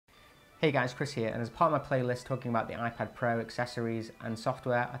Hey guys, Chris here, and as part of my playlist talking about the iPad Pro accessories and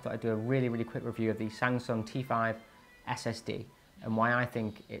software, I thought I'd do a really quick review of the Samsung T5 SSD and why I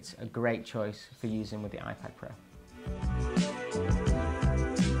think it's a great choice for using with the iPad Pro.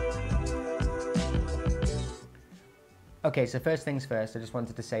 Okay, so first things first, I just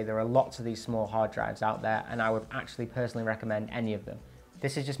wanted to say there are lots of these small hard drives out there and I would actually personally recommend any of them.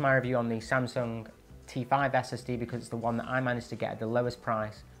 This is just my review on the Samsung T5 SSD because it's the one that I managed to get at the lowest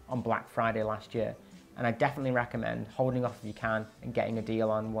price on Black Friday last year, and I definitely recommend holding off if you can and getting a deal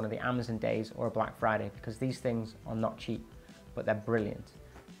on one of the Amazon days or a Black Friday because these things are not cheap, but they're brilliant.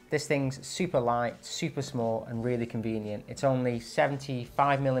 This thing's super light, super small and really convenient. It's only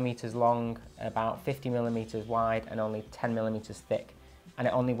 75mm long, about 50mm wide and only 10mm thick, and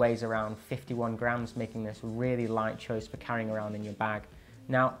it only weighs around 51 grams, making this a really light choice for carrying around in your bag.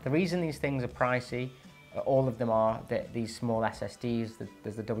 Now, the reason these things are pricey, all of them are these small SSDs,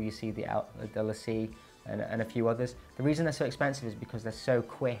 there's the WC, the LC, and a few others. The reason they're so expensive is because they're so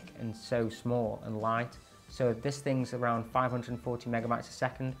quick and so small and light. So this thing's around 540 megabytes a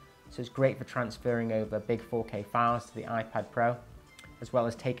second, so it's great for transferring over big 4K files to the iPad Pro, as well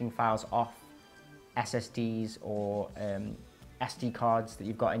as taking files off SSDs or SD cards that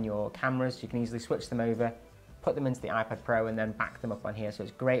you've got in your cameras. You can easily switch them over, put them into the iPad Pro and then back them up on here. So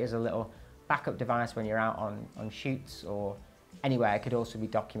it's great as a little backup device when you're out on shoots or anywhere. It could also be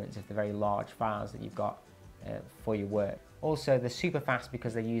documents if they're very large files that you've got for your work. Also, they're super fast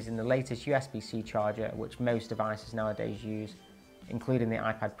because they're using the latest USB-C charger, which most devices nowadays use, including the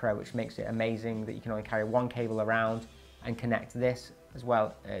iPad Pro, which makes it amazing that you can only carry one cable around and connect this as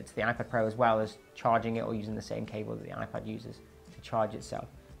well to the iPad Pro, as well as charging it or using the same cable that the iPad uses to charge itself.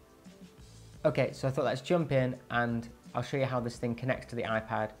 Okay, so I thought let's jump in and I'll show you how this thing connects to the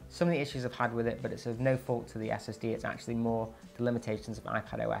iPad. Some of the issues I've had with it, but it's of no fault to the SSD, it's actually more the limitations of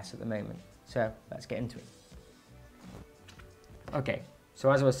iPadOS at the moment. So let's get into it. Okay,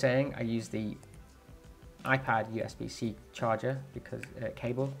 so as I was saying, I use the iPad USB-C charger because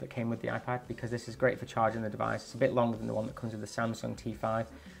cable that came with the iPad because this is great for charging the device. It's a bit longer than the one that comes with the Samsung T5,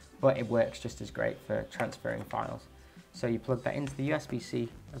 but it works just as great for transferring files. So you plug that into the USB-C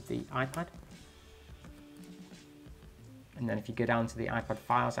of the iPad. And then if you go down to the iPad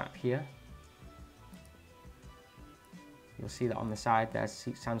Files app here, you'll see that on the side there's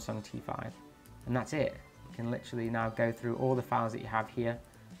Samsung T5. And that's it. You can literally now go through all the files that you have here.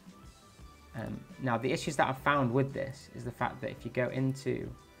 Now the issues that I've found with this is the fact that if you go into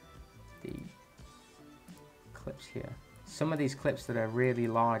the clips here, some of these clips that are really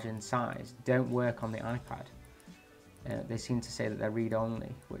large in size don't work on the iPad. They seem to say that they're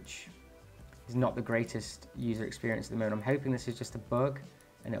read-only, which is not the greatest user experience at the moment. I'm hoping this is just a bug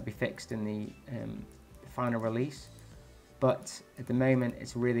and it'll be fixed in the final release, but at the moment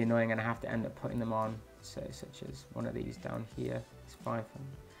it's really annoying and I have to end up putting them on, so such as one of these down here, it's 500,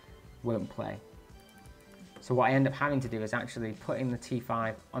 won't play. So what I end up having to do is actually putting the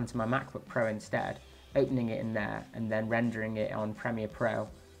T5 onto my MacBook Pro instead, opening it in there and then rendering it on Premiere Pro,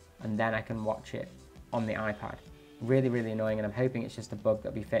 and then I can watch it on the iPad. Really annoying, and I'm hoping it's just a bug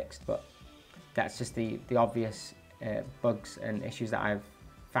that'll be fixed, but that's just the obvious bugs and issues that I've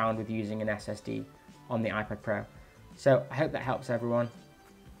found with using an SSD on the iPad Pro. So I hope that helps everyone.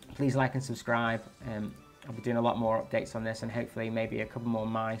 Please like and subscribe. I'll be doing a lot more updates on this and hopefully maybe a couple more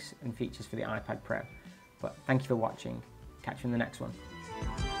mice and features for the iPad Pro. But thank you for watching. Catch you in the next one.